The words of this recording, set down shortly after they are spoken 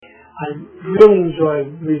I really enjoy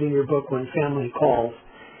reading your book, When Family Calls.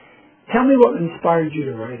 Tell me what inspired you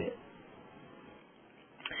to write it.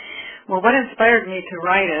 Well, what inspired me to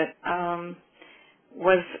write it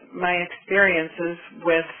was my experiences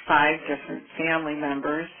with 5 different family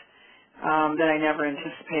members that I never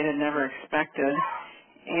anticipated, never expected.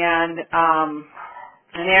 And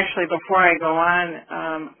actually, before I go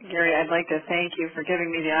on, Gary, I'd like to thank you for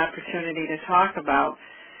giving me the opportunity to talk about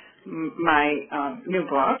my new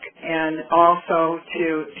book and also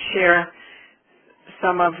to share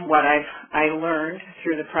some of what I learned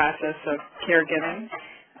through the process of caregiving,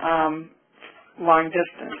 long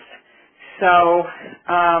distance. So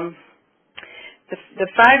the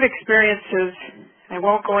 5 experiences, I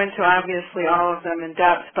won't go into obviously all of them in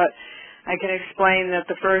depth, but I can explain that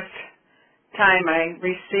the first time I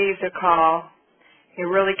received a call, it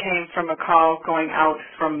really came from a call going out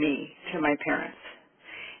from me to my parents.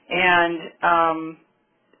 And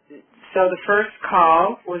so the first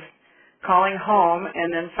call was calling home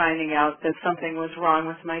and then finding out that something was wrong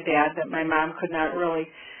with my dad that my mom could not really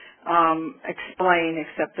explain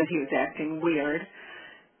except that he was acting weird.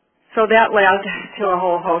 So that led to a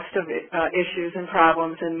whole host of issues and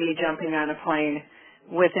problems and me jumping on a plane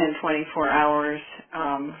within 24 hours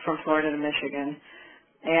from Florida to Michigan.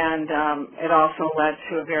 And it also led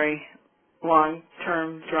to a very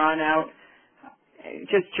long-term, drawn-out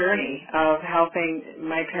just journey of helping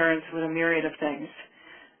my parents with a myriad of things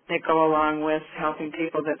that go along with helping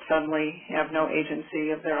people that suddenly have no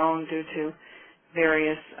agency of their own due to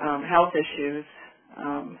various health issues,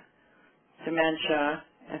 dementia,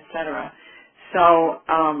 etc. So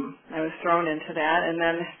I was thrown into that, and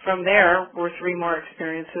then from there were 3 more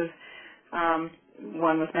experiences.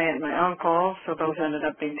 One with my aunt and my uncle, so those ended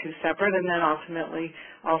up being 2 separate, and then ultimately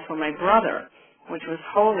also my brother, which was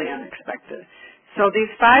wholly unexpected. So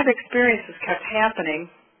these 5 experiences kept happening,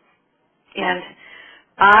 and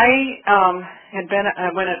I had been,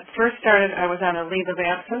 when it first started, I was on a leave of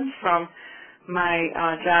absence from my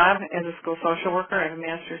job as a school social worker. I have a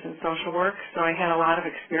master's in social work, so I had a lot of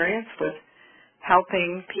experience with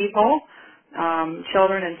helping people,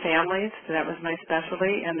 children and families. So that was my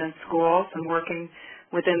specialty, and then schools and working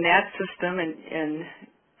within that system and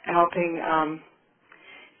helping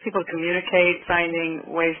people communicate, finding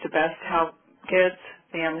ways to best help kids,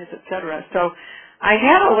 families, etc. So I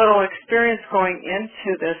had a little experience going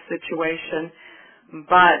into this situation,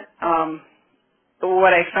 but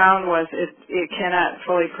what I found was it cannot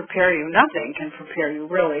fully prepare you. Nothing can prepare you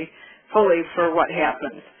really fully for what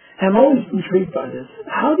happens. I'm always intrigued by this.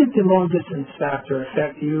 How did the long-distance factor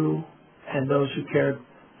affect you and those you cared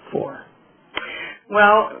for?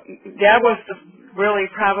 Well, that was really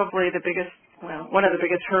probably the biggest, one of the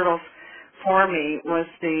biggest hurdles for me was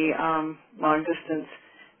the long-distance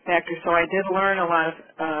factor. So I did learn a lot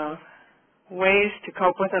of ways to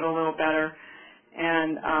cope with it a little better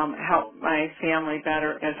and help my family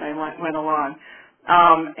better as I went along.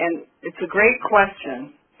 And it's a great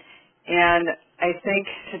question. And I think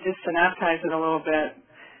to just synopsize it a little bit,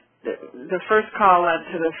 the first call led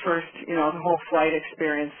to the first, the whole flight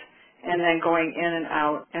experience, and then going in and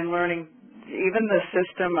out and learning even the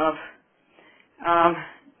system of,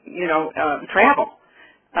 travel,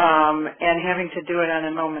 and having to do it on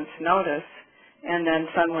a moment's notice, and then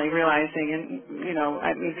suddenly realizing, and,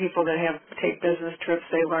 people that take business trips,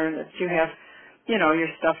 they learn that you have, your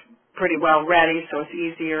stuff pretty well ready, so it's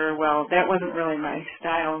easier. Well, that wasn't really my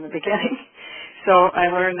style in the beginning. So I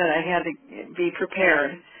learned that I had to be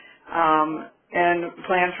prepared and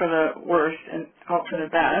plan for the worst and hope for the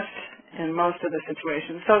best in most of the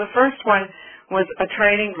situations. So the first one was a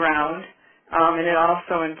training ground, and it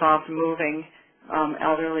also involved moving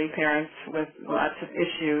elderly parents with lots of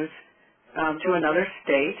issues to another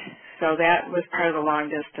state. So that was part of the long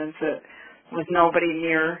distance. It was nobody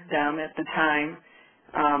near them at the time,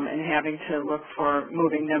 and having to look for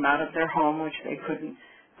moving them out of their home, which they couldn't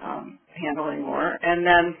handle anymore. And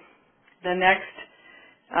then the next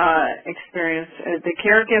experience, the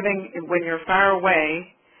caregiving, when you're far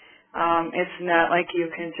away, it's not like you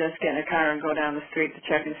can just get in a car and go down the street to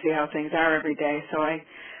check and see how things are every day. So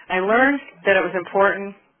I learned that it was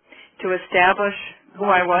important to establish who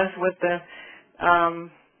I was with the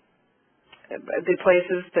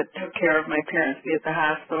places that took care of my parents, be it the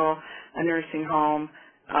hospital, a nursing home,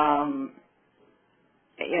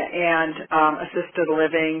 and assisted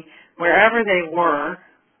living, wherever they were,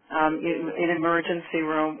 in emergency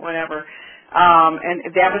room, whatever. And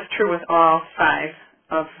that was true with all 5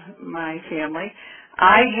 of my family.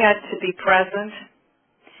 I had to be present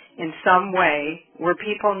in some way where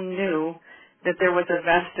people knew that there was a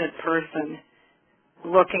vested person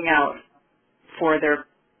looking out for their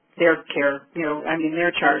their care,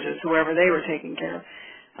 their charges, whoever they were taking care of.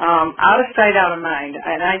 Out of sight, out of mind.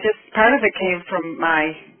 And part of it came from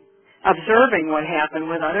my observing what happened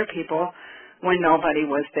with other people when nobody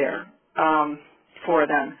was there for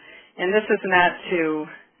them. And this is not to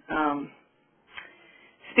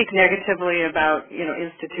speak negatively about,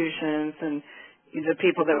 institutions and the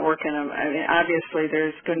people that work in them. I mean, obviously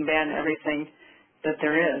there's good and bad in everything that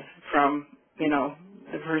there is, from,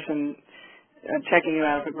 the person checking you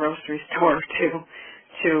out of a grocery store to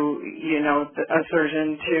a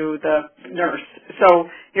surgeon to the nurse. So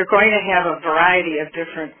you're going to have a variety of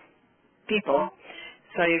different people,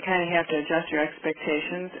 so you kind of have to adjust your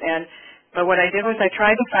expectations. But what I did was I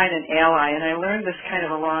tried to find an ally, and I learned this kind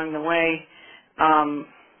of along the way.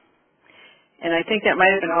 And I think that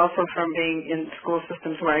might have been also from being in school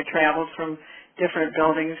systems where I traveled from different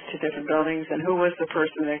buildings to different buildings, and who was the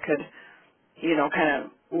person that could, kind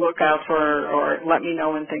of look out for or let me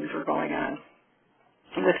know when things were going on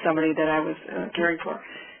with somebody that I was caring for.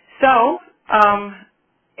 So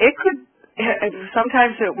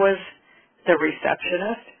sometimes it was the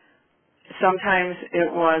receptionist, sometimes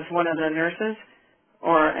it was one of the nurses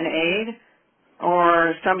or an aide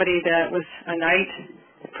or somebody that was a night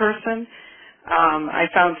person. I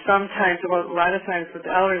found sometimes, a lot of times with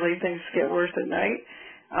elderly, things get worse at night.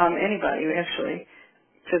 Anybody, actually,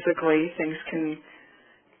 physically, things can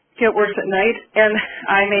get worse at night. And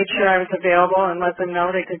I made sure I was available and let them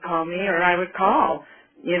know they could call me, or I would call.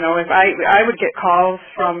 If I would get calls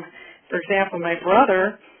from, for example, my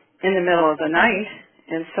brother in the middle of the night,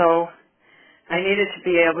 and so I needed to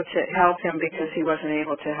be able to help him because he wasn't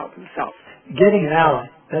able to help himself. Getting an ally,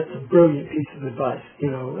 that's a brilliant piece of advice,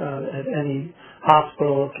 at any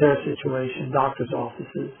hospital, care situation, doctor's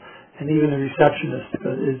offices, and even the receptionist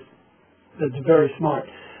that's very smart.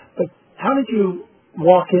 But how did you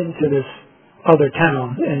walk into this other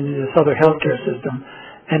town and this other healthcare system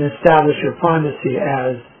and establish your primacy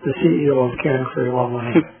as the CEO of Caring for Your Loved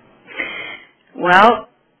One? Well,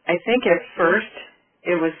 I think at first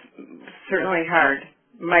it was certainly hard.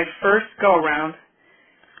 My first go-around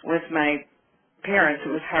with my parents, it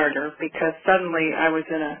was harder because suddenly I was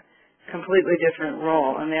in a completely different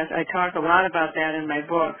role. And I talk a lot about that in my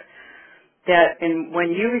book, that when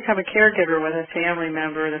you become a caregiver with a family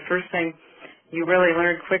member, the first thing you really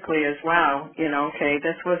learn quickly is, wow, okay,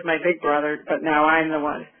 this was my big brother, but now I'm the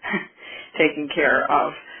one taking care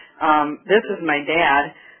of. This is my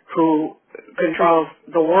dad who controls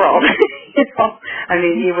the world.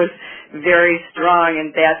 He was very strong,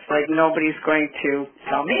 and that's like nobody's going to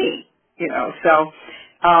tell me. So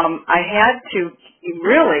I had to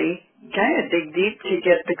really kind of dig deep to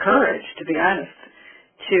get the courage, to be honest,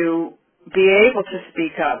 to be able to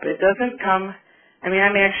speak up. It doesn't come, I'm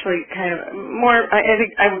actually kind of more, I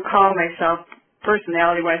think I would call myself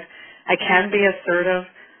personality-wise, I can be assertive.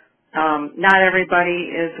 Not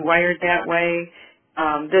everybody is wired that way.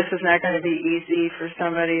 This is not going to be easy for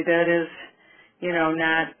somebody that is,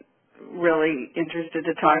 not really interested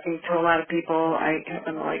in talking to a lot of people. I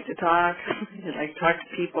happen to like to talk. I like to talk to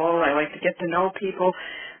people. I like to get to know people.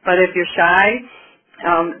 But if you're shy,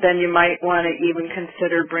 then you might want to even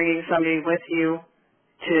consider bringing somebody with you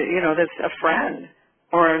to, that's a friend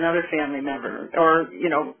or another family member, or,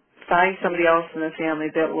 find somebody else in the family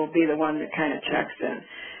that will be the one that kind of checks in.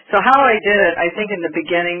 So how I did it, I think in the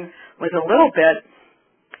beginning was a little bit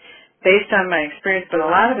based on my experience, but a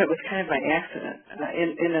lot of it was kind of by accident,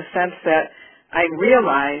 in the sense that I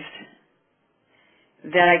realized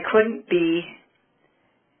that I couldn't be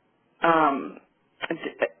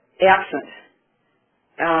absent.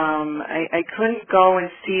 I couldn't go and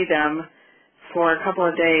see them for a couple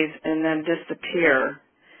of days and then disappear.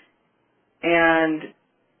 And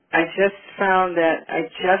I just found that I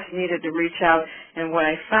just needed to reach out, and what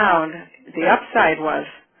I found, the upside was,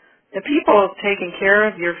 the people taking care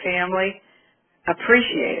of your family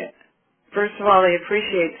appreciate it. First of all, they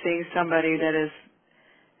appreciate seeing somebody that is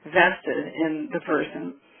vested in the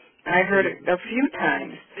person. I heard a few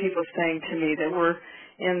times people saying to me that were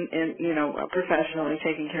professionally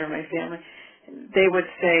taking care of my family, they would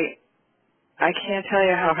say, I can't tell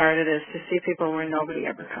you how hard it is to see people where nobody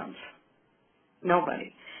ever comes.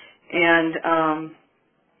 Nobody. And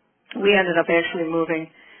we ended up actually moving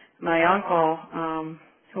my uncle,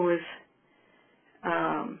 who was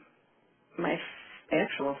my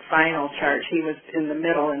actual final charge. He was in the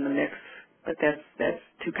middle in the mix, but that's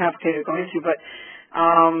too complicated to go into. But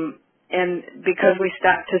and because we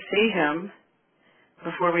stopped to see him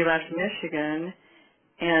before we left Michigan,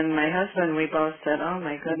 and my husband, we both said, oh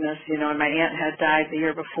my goodness, and my aunt had died the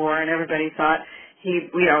year before, and everybody thought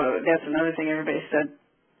that's another thing everybody said,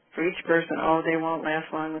 for each person, oh, they won't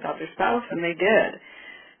last long without their spouse, and they did.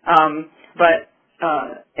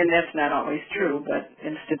 And that's not always true, but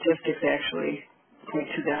in statistics actually point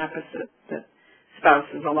to the opposite, that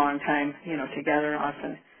spouses a long time, together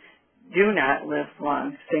often do not live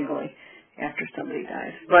long singly after somebody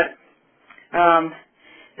dies. But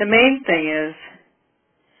the main thing is,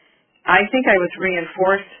 I think I was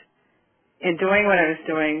reinforced in doing what I was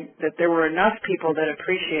doing that there were enough people that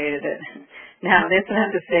appreciated it. Now, that's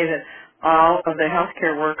not to say that all of the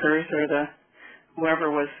healthcare workers or whoever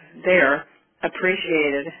was there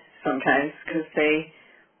appreciated sometimes, because they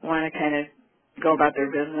want to kind of go about their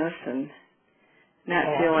business and not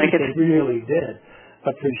feel like it's... They really did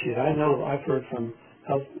appreciate it. I know I've heard from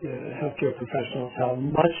healthcare professionals how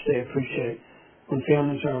much they appreciate when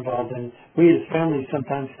families are involved, and we as families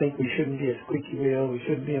sometimes think we shouldn't be a squeaky wheel, we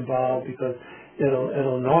shouldn't be involved because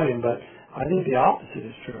it'll annoy them, but I think the opposite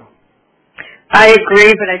is true. I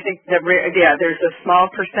agree, but I think that, there's a small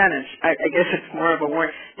percentage. I guess it's more of a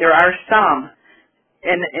word. There are some,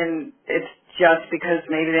 and it's just because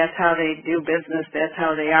maybe that's how they do business, that's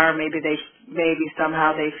how they are, maybe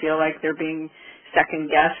somehow they feel like they're being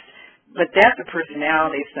second-guessed, but that's a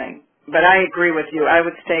personality thing. But I agree with you. I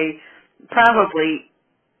would say probably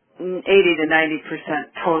 80 to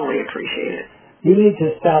 90% totally appreciate it. You need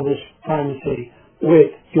to establish primacy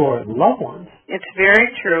with your loved ones. It's very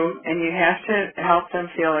true, and you have to help them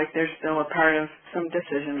feel like they're still a part of some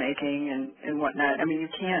decision-making and whatnot. I mean, you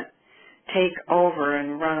can't take over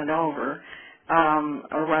and run it over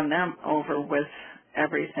or run them over with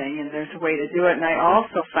everything, and there's a way to do it. And I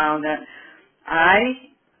also found that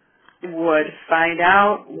I would find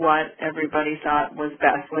out what everybody thought was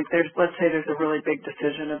best. Like let's say there's a really big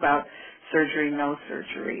decision about surgery, no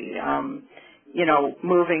surgery,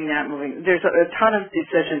 moving, not moving. There's a ton of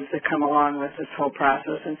decisions that come along with this whole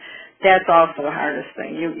process, and that's also the hardest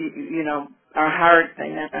thing. A hard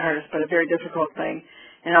thing, not the hardest, but a very difficult thing.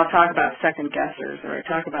 And I'll talk about second guessers, or I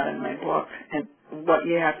talk about it in my book, and what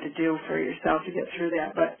you have to do for yourself to get through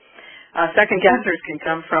that. But second guessers can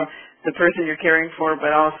come from the person you're caring for,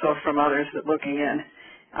 but also from others that looking in.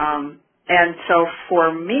 And so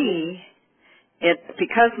for me,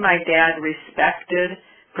 because my dad respected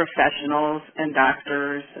professionals and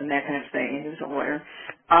doctors and that kind of thing, he was a lawyer,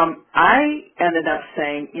 I ended up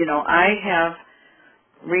saying, I have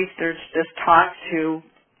researched this, talked to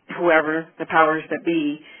whoever, the powers that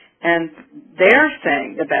be, and they're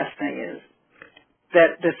saying the best thing is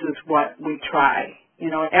that this is what we try.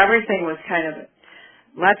 Everything was kind of,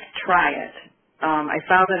 let's try it. I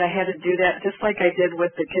found that I had to do that just like I did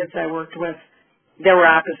with the kids I worked with that were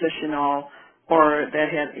oppositional or that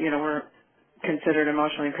had, were considered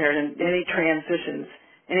emotionally impaired, and any transitions,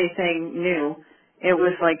 anything new. It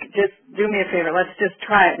was like, just do me a favor, let's just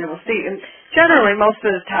try it and we'll see. And generally, most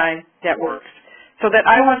of the time, that works. So that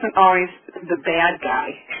I wasn't always the bad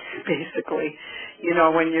guy, basically.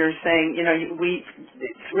 When you're saying,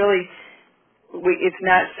 it's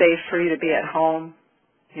not safe for you to be at home.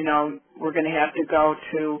 We're going to have to go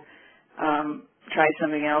to try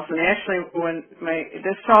something else. And actually, when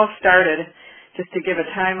this all started, just to give a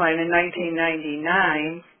timeline, in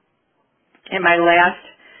 1999, and my last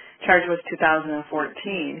charge was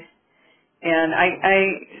 2014. And I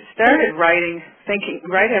started thinking,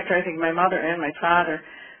 right after I think my mother and my father,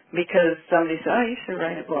 because somebody said, oh, you should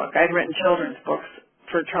write a book. I'd written children's books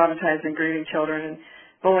for traumatized and grieving children and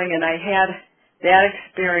bullying, and I had that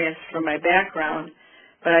experience from my background.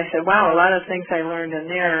 But I said, wow, a lot of things I learned in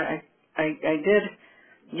there I did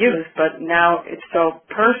use, but now it's so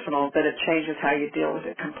personal that it changes how you deal with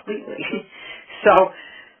it completely.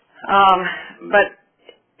 But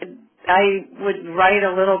I would write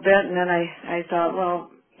a little bit, and then I thought, well,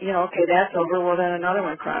 okay, that's over. Well, then another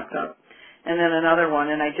one cropped up, and then another one,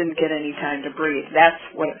 and I didn't get any time to breathe. That's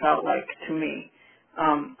what it felt like to me.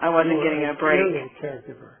 I wasn't getting a break. You were a serial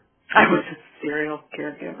caregiver. I was a serial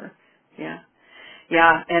caregiver. Yeah,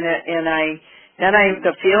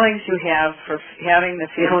 the feelings you have for having the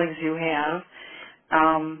feelings you have,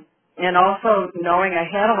 and also knowing I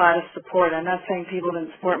had a lot of support. I'm not saying people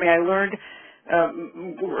didn't support me. I learned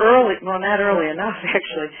not early enough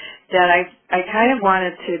actually, that I kind of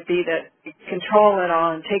wanted to be control it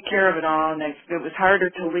all and take care of it all, and it was harder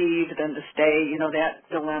to leave than to stay, that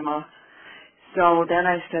dilemma. So then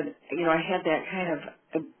I said, I had that kind of,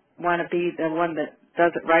 I want to be the one that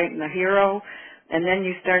does it right and the hero, and then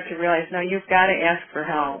you start to realize, no, you've got to ask for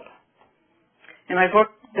help. And my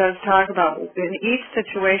book does talk about, in each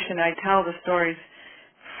situation I tell the stories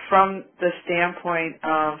from the standpoint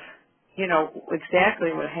of,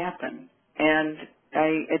 exactly what happened. And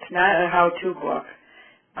it's not a how-to book.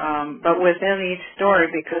 But within each story,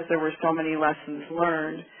 because there were so many lessons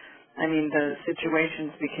learned, I mean, the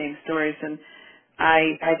situations became stories, and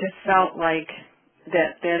I just felt like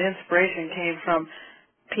that inspiration came from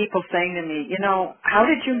people saying to me, how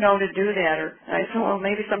did you know to do that? Or I said, well,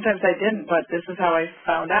 maybe sometimes I didn't, but this is how I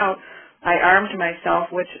found out. I armed myself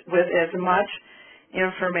with as much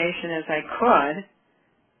information as I could.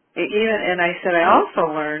 And I said, I also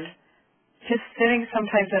learned just sitting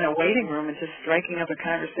sometimes in a waiting room and just striking up a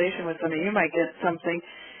conversation with somebody, you might get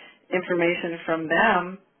information from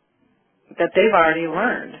them that they've already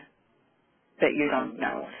learned that you don't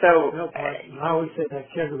know. So I always say that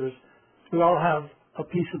caregivers, we all have a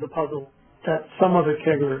piece of the puzzle that some other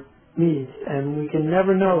caregiver needs, and we can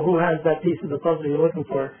never know who has that piece of the puzzle you're looking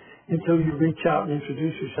for until you reach out and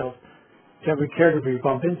introduce yourself to every caregiver you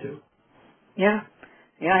bump into. Yeah.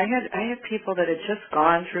 Yeah, I had people that had just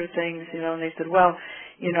gone through things, and they said, well,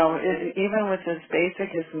 even with as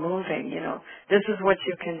basic as moving, this is what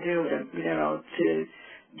you can do to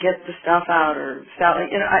get the stuff out or sell,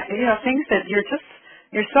 things that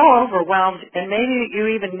you're so overwhelmed, and maybe you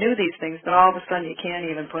even knew these things, but all of a sudden you can't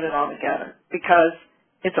even put it all together because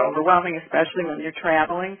it's overwhelming, especially when you're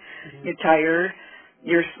traveling, you're tired,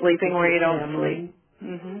 you're sleeping where you don't sleep.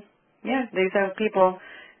 Yeah, these are people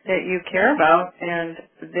that you care about, and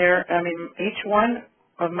each one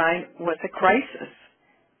of mine was a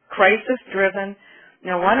crisis-driven.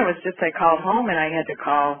 One it was just I called home and I had to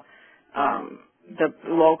call the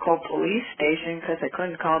local police station because I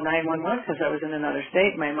couldn't call 911 because I was in another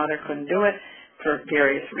state. My mother couldn't do it for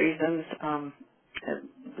various reasons,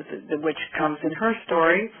 which comes in her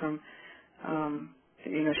story from,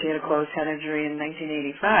 she had a closed head injury in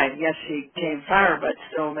 1985. Yes, she came far, but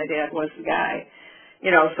still my dad was the guy.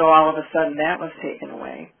 So all of a sudden that was taken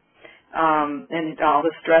away. And all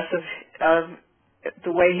the stress of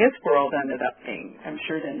the way his world ended up being, I'm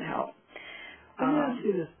sure didn't help. Let me ask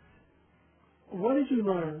you this. What did you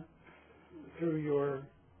learn through your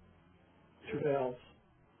travails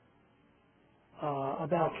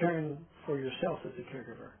about caring for yourself as a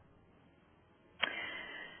caregiver?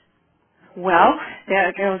 Well,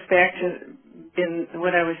 that goes back to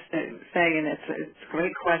what I was saying, and it's a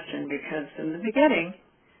great question because in the beginning,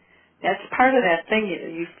 that's part of that thing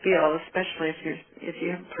you feel, especially if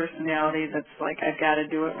you have a personality that's like, I've got to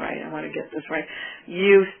do it right, I want to get this right.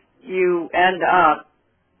 You end up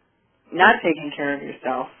not taking care of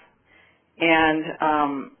yourself, and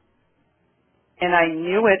I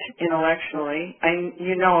knew it intellectually.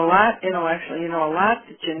 You know a lot intellectually, you know a lot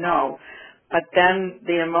that you know, but then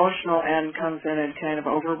the emotional end comes in and kind of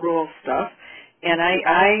overrules stuff. And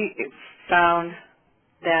I found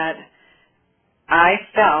that I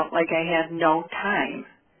felt like I had no time.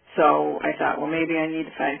 So I thought, well, maybe I need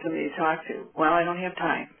to find somebody to talk to. Well, I don't have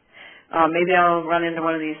time. Maybe I'll run into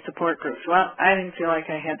one of these support groups. Well, I didn't feel like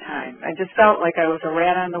I had time. I just felt like I was a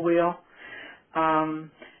rat on the wheel.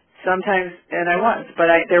 Sometimes, and I was, but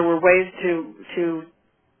there were ways to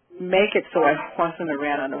make it so I wasn't a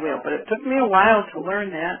rat on the wheel. But it took me a while to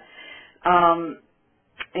learn that.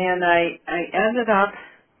 And I ended up,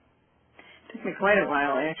 it took me quite a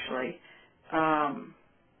while actually.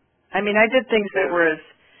 I did things that were as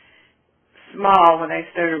small when I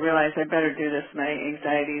started to realize I better do this. My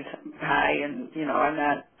anxiety's high and, I'm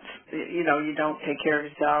not, you don't take care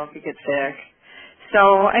of yourself, you get sick.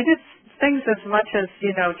 So I did things as much as,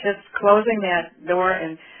 just closing that door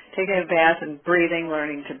and taking a bath and breathing,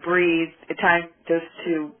 learning to breathe, a time just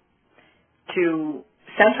to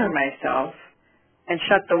center myself and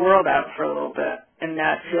shut the world out for a little bit and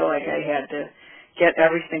not feel like I had to get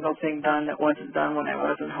every single thing done that wasn't done when I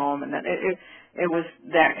wasn't home, and that it was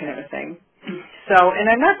that kind of a thing. So, and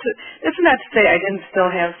it's not to say I didn't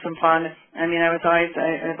still have some fun.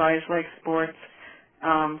 I've always liked sports.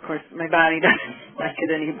 Of course, my body doesn't like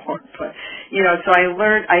it anymore, but, so I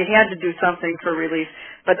learned I had to do something for relief,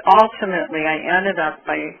 but ultimately I ended up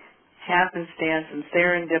by happenstance and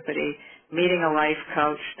serendipity meeting a life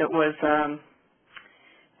coach that was,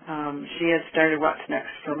 she had started What's Next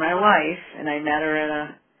for My Life, and I met her at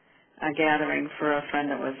a gathering for a friend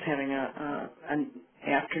that was having an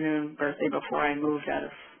afternoon birthday before I moved out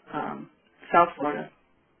of South Florida.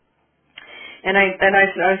 And I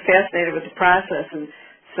was fascinated with the process, and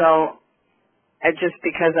so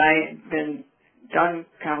because I had been done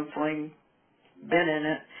counseling, been in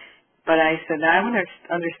it, but I said, now I want to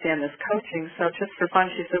understand this coaching, so just for fun,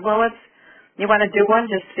 she said, well, you want to do one,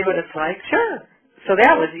 just see what it's like? Sure. So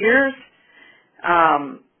that was years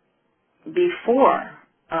before.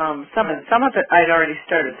 Some of it I'd already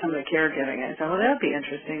started, some of the caregiving. I thought, well, that would be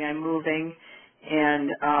interesting. I'm moving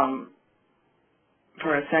and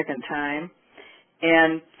for a second time.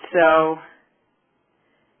 And so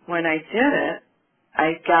when I did it,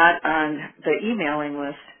 I got on the emailing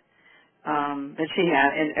list that she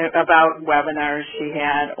had and about webinars she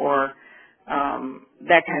had or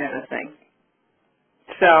that kind of a thing.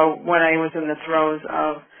 So when I was in the throes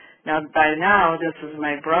of, by now this was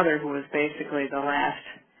my brother who was basically the last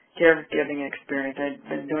caregiving experience. I'd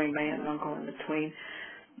been doing my aunt and uncle in between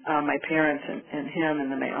my parents and him,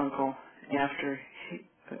 and then my uncle after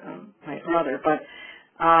my brother. But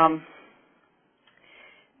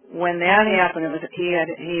when that happened, he had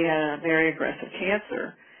a very aggressive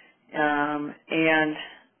cancer, and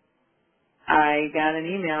I got an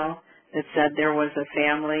email that said there was a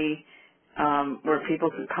family where people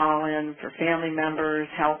could call in for family members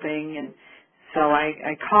helping, and so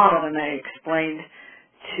I called and I explained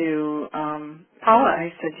to Paula.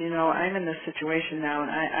 I said, I'm in this situation now,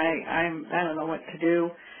 and I don't know what to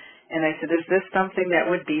do. And I said, is this something that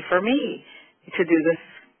would be for me to do this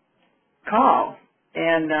call?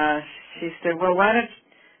 And she said, well,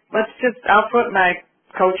 I'll put my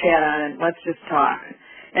coach hat on and let's just talk.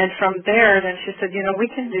 And from there, then she said, we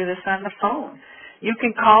can do this on the phone. You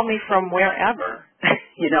can call me from wherever,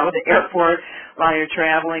 the airport while you're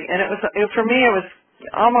traveling. And for me, it was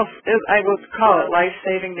almost, I would call it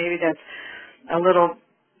life-saving. Maybe that's a little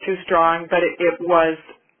too strong, but it was,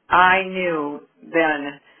 I knew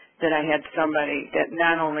then that I had somebody that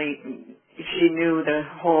not only she knew the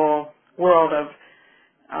whole world of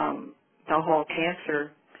the whole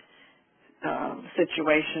cancer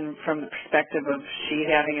situation from the perspective of she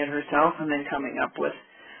having it herself and then coming up with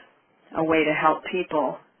a way to help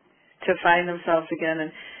people to find themselves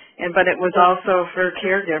again. But it was also for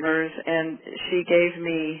caregivers, and she gave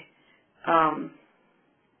me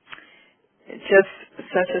just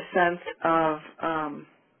such a sense of,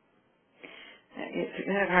 it's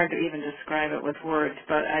kind of hard to even describe it with words,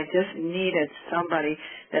 but I just needed somebody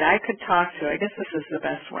that I could talk to. I guess this is the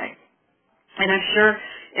best way. And I'm sure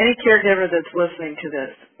any caregiver that's listening to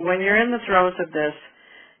this, when you're in the throes of this,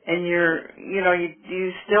 and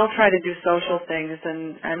you still try to do social things,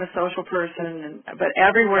 and I'm a social person, but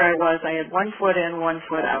everywhere I was, I had one foot in, one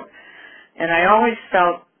foot out. And I always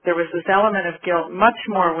felt there was this element of guilt, much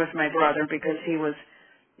more with my brother because he was,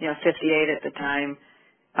 58 at the time.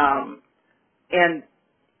 And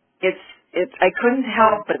I couldn't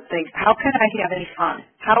help but think, how can I have any fun?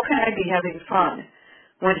 How can I be having fun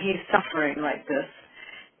when he's suffering like this?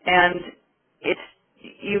 And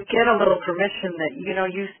you get a little permission that,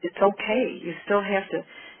 it's okay. You still have to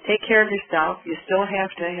take care of yourself. You still have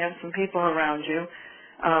to have some people around you.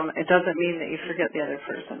 It doesn't mean that you forget the other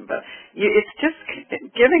person, but it's just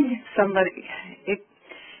giving somebody,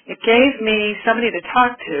 it gave me somebody to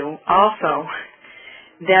talk to also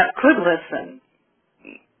that could listen.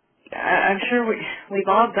 I'm sure we've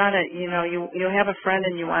all done it. You have a friend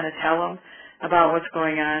and you want to tell them about what's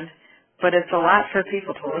going on, but it's a lot for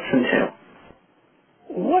people to listen to.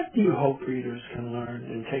 What do you hope readers can learn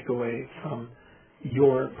and take away from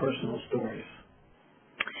your personal stories?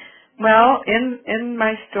 Well, in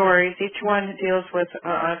my stories, each one deals with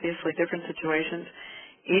obviously different situations.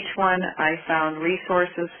 Each one I found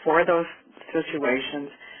resources for those situations.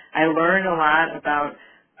 I learned a lot about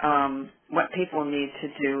what people need to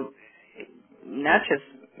do, not just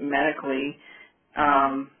medically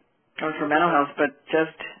or for mental health, but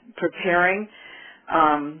just preparing.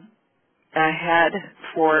 I had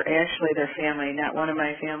for actually their family. Not one of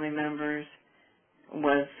my family members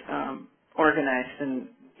was organized in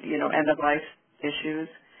end of life issues.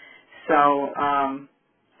 So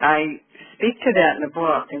I speak to that in the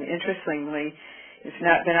book, and interestingly, it's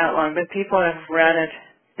not been out long, but people have read it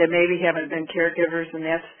that maybe haven't been caregivers,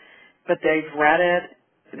 but they've read it,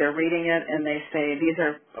 they're reading it, and they say these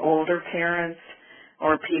are older parents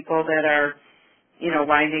or people that are,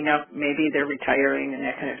 winding up, maybe they're retiring and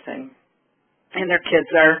that kind of thing. And their kids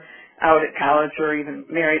are out at college or even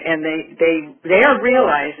married, and they are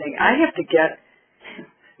realizing, I have to get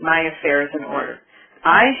my affairs in order.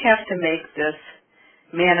 I have to make this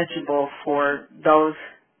manageable for those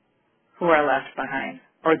who are left behind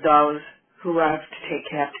or those who have to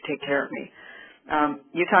take care of me.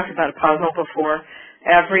 You talked about a puzzle before.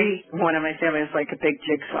 Every one of my family is like a big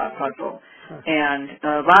jigsaw puzzle. And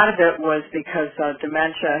a lot of it was because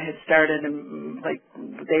dementia had started, and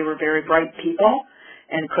they were very bright people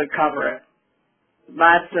and could cover it.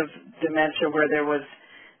 Lots of dementia where there was,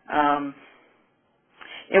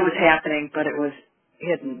 it was happening, but it was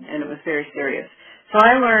hidden, and it was very serious. So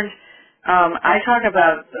I learned, I talk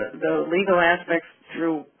about the legal aspects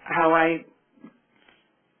through how I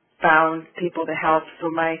found people to help. So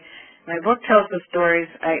my book tells the stories.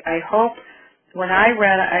 I hope when I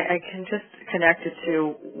read, I can just connect it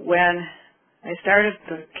to when I started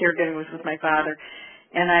the caregiving was with my father,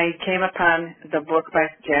 and I came upon the book by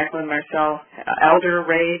Jacqueline Marcel, Elder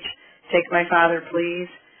Rage, Take My Father, Please.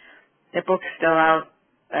 That book's still out.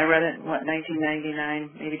 I read it in,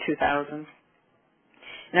 1999, maybe 2000.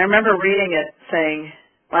 And I remember reading it saying,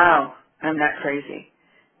 wow, I'm not crazy.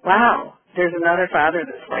 Wow, there's another father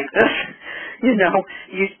that's like this. You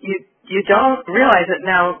don't realize it.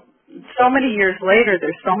 Now, so many years later,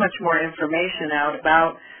 there's so much more information out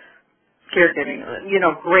about caregiving.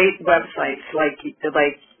 Great websites like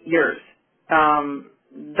yours.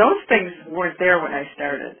 Those things weren't there when I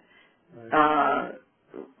started. Right.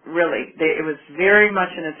 Really, it was very much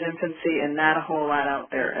in its infancy and not a whole lot out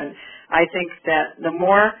there. And I think that the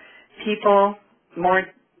more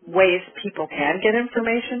ways people can get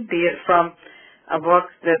information, be it from a book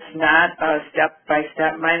that's not a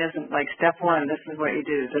step-by-step. Mine isn't like step one, this is what you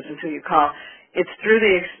do, this is who you call. It's through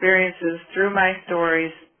the experiences, through my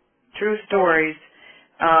stories, true stories,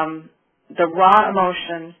 the raw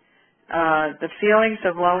emotion, the feelings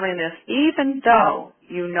of loneliness, even though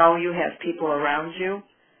you know you have people around you,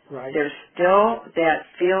 right. There's still that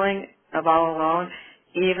feeling of all alone,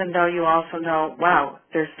 even though you also know, wow,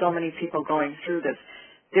 there's so many people going through this.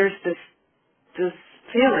 There's this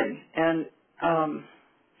feeling, and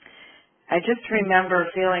I just remember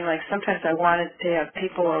feeling like sometimes I wanted to have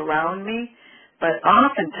people around me, but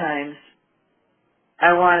oftentimes I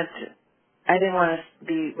didn't want to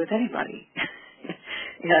be with anybody.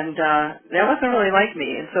 And that wasn't really like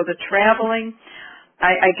me. And so the traveling,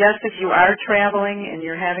 I guess if you are traveling and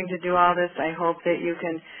you're having to do all this, I hope that you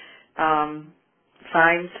can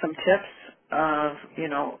find some tips of,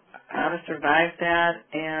 how to survive that.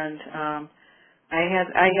 And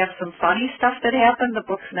I have some funny stuff that happened. The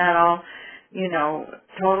book's not all,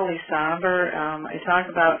 totally somber. I talk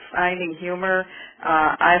about finding humor.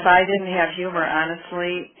 If I didn't have humor,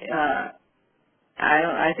 honestly,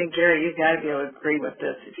 I think, Gary, you've got to be able to agree with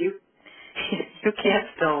this. If you can't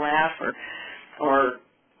still laugh or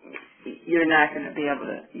you're not going to be able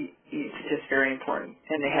to, it's just very important.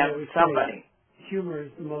 And to have somebody. Humor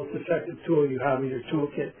is the most effective tool you have in your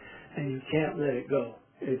toolkit, and you can't let it go.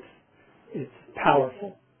 It's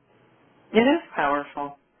powerful. It is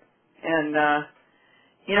powerful. And,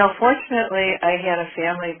 fortunately, I had a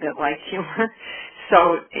family that liked humor.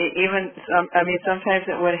 So sometimes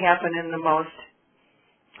it would happen in the most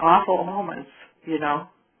awful moments,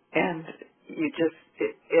 and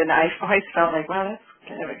and I always felt like, well, that's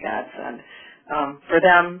kind of a godsend for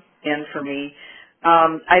them and for me.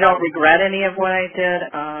 I don't regret any of what I did.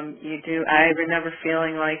 I remember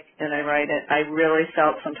feeling like, and I write it, I really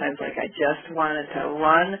felt sometimes like I just wanted to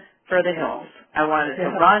run for the hills. I wanted to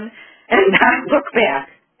run and not look back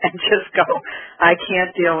and just go, I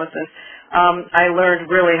can't deal with this. I learned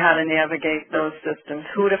really how to navigate those systems,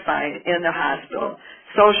 who to find in the hospital.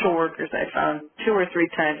 Social workers I found 2 or 3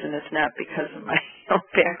 times, and it's not because of my own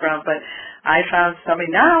background, but I found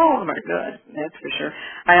somebody, not all of them are good, that's for sure.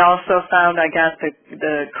 I also found I got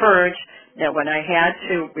the courage that when I had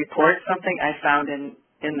to report something, I found in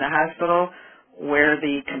the hospital where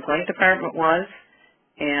the complaint department was,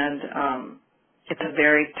 and it's a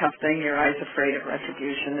very tough thing. You're always afraid of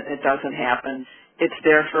retribution. It doesn't happen. It's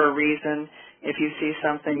there for a reason. If you see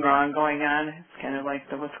something wrong going on, it's kind of like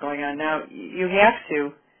what's going on now, you have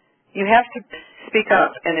to speak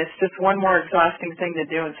up, and it's just one more exhausting thing to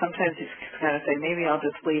do, and sometimes you kind of say, maybe I'll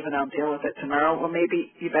just leave and I'll deal with it tomorrow. Well,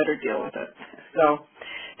 maybe you better deal with it. So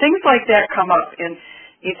things like that come up in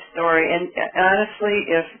each story, and honestly,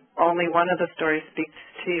 if only one of the stories speaks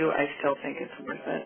to you, I still think it's worth it.